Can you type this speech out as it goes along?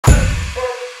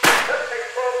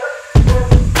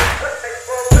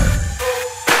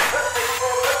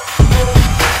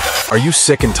Are you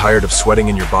sick and tired of sweating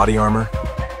in your body armor?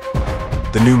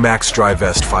 The new Maxx-Dri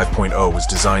Vest 5.0 was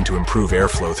designed to improve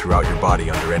airflow throughout your body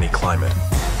under any climate.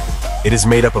 It is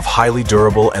made up of highly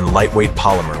durable and lightweight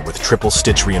polymer with triple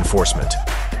stitch reinforcement,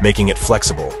 making it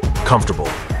flexible, comfortable,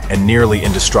 and nearly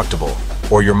indestructible,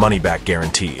 or your money back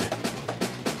guaranteed.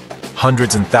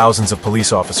 Hundreds and thousands of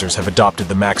police officers have adopted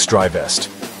the Maxx-Dri Vest.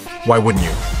 Why wouldn't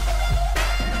you?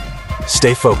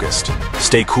 Stay focused,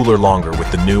 stay cooler longer with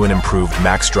the new and improved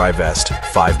Maxx-Dri Vest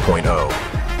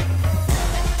 5.0.